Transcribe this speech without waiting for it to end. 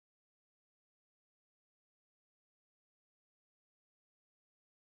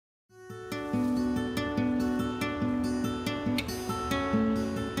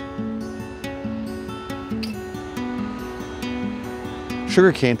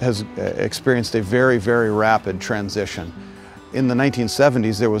Sugarcane has experienced a very, very rapid transition. In the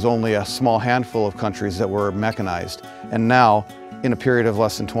 1970s, there was only a small handful of countries that were mechanized. And now, in a period of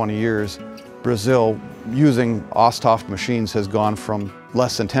less than 20 years, Brazil, using Toft machines, has gone from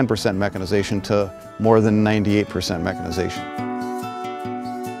less than 10% mechanization to more than 98% mechanization.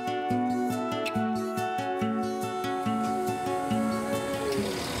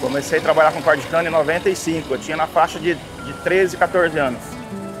 Comecei a trabalhar com corte de cana em 95, eu tinha na faixa de 13, 14 anos.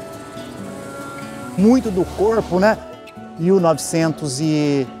 Muito do corpo, né?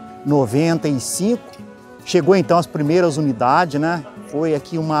 1995, chegou então as primeiras unidades, né? Foi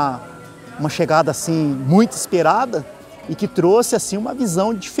aqui uma chegada assim muito esperada e que trouxe assim uma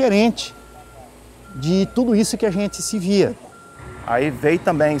visão diferente de tudo isso que a gente se via. Aí veio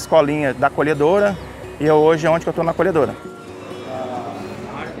também a escolinha da colhedora e hoje é onde que eu estou na colhedora.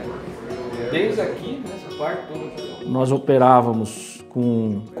 Desde aqui, nessa parte toda, nós operávamos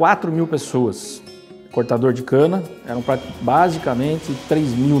com 4.000 pessoas. Cortador de cana, eram basicamente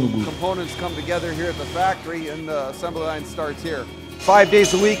 3.000 no grupo. Components come together here at the factory and the assembly line starts here. 5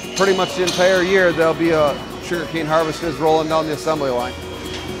 days a week, pretty much the entire year, there'll be sugarcane harvesters rolling down the assembly line.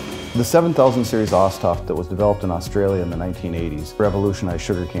 The 7000 series Toft that was developed in Australia in the 1980s revolutionized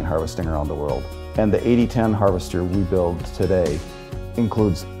sugarcane harvesting around the world. And the 8010 harvester we build today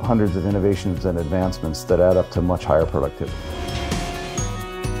includes hundreds of innovations and advancements that add up to much higher productivity.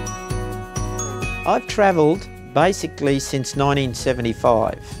 I've travelled basically since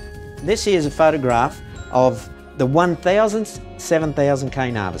 1975. This here is a photograph of the 1000th 7000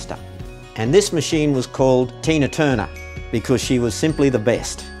 cane harvester. And this machine was called Tina Turner because she was simply the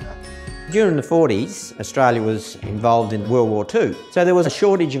best. During the 40s, Australia was involved in World War II, so there was a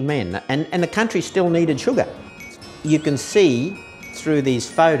shortage of men and the country still needed sugar. You can see through these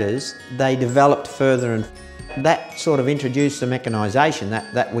photos, they developed further and that sort of introduced the mechanisation,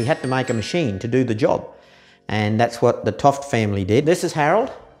 that we had to make a machine to do the job. And that's what the Toft family did. This is Harold,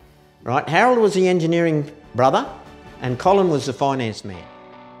 right? Harold was the engineering brother and Colin was the finance man.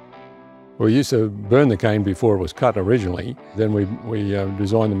 We used to burn the cane before it was cut originally. Then we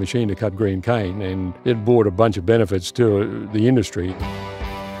designed the machine to cut green cane, and it brought a bunch of benefits to the industry.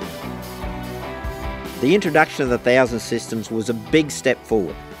 The introduction of the 1000 systems was a big step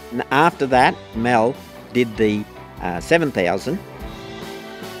forward. And after that, Mel did the 7000.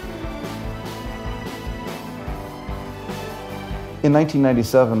 In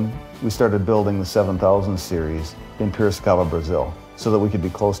 1997, we started building the 7000 series in Piracicaba, Brazil, so that we could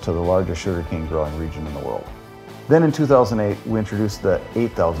be close to the largest sugarcane growing region in the world. Then in 2008, we introduced the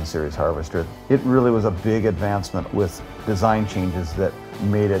 8000 series harvester. It really was a big advancement with design changes that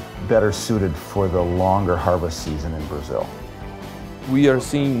made it better suited for the longer harvest season in Brazil. We are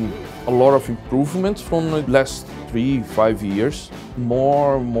seeing a lot of improvements from the last 3-5 years.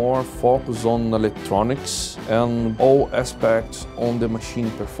 More focus on electronics and all aspects on the machine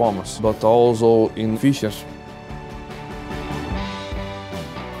performance, but also in efficiency.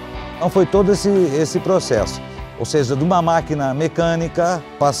 Então foi todo esse processo, ou seja, de uma máquina mecânica,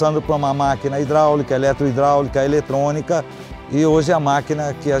 passando para uma máquina hidráulica, eletrohidráulica, eletrônica, e hoje a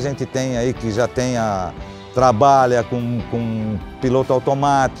máquina que a gente tem aí, que já trabalha com piloto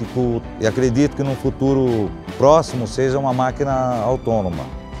automático, e acredito que no futuro próximo seja uma máquina autônoma.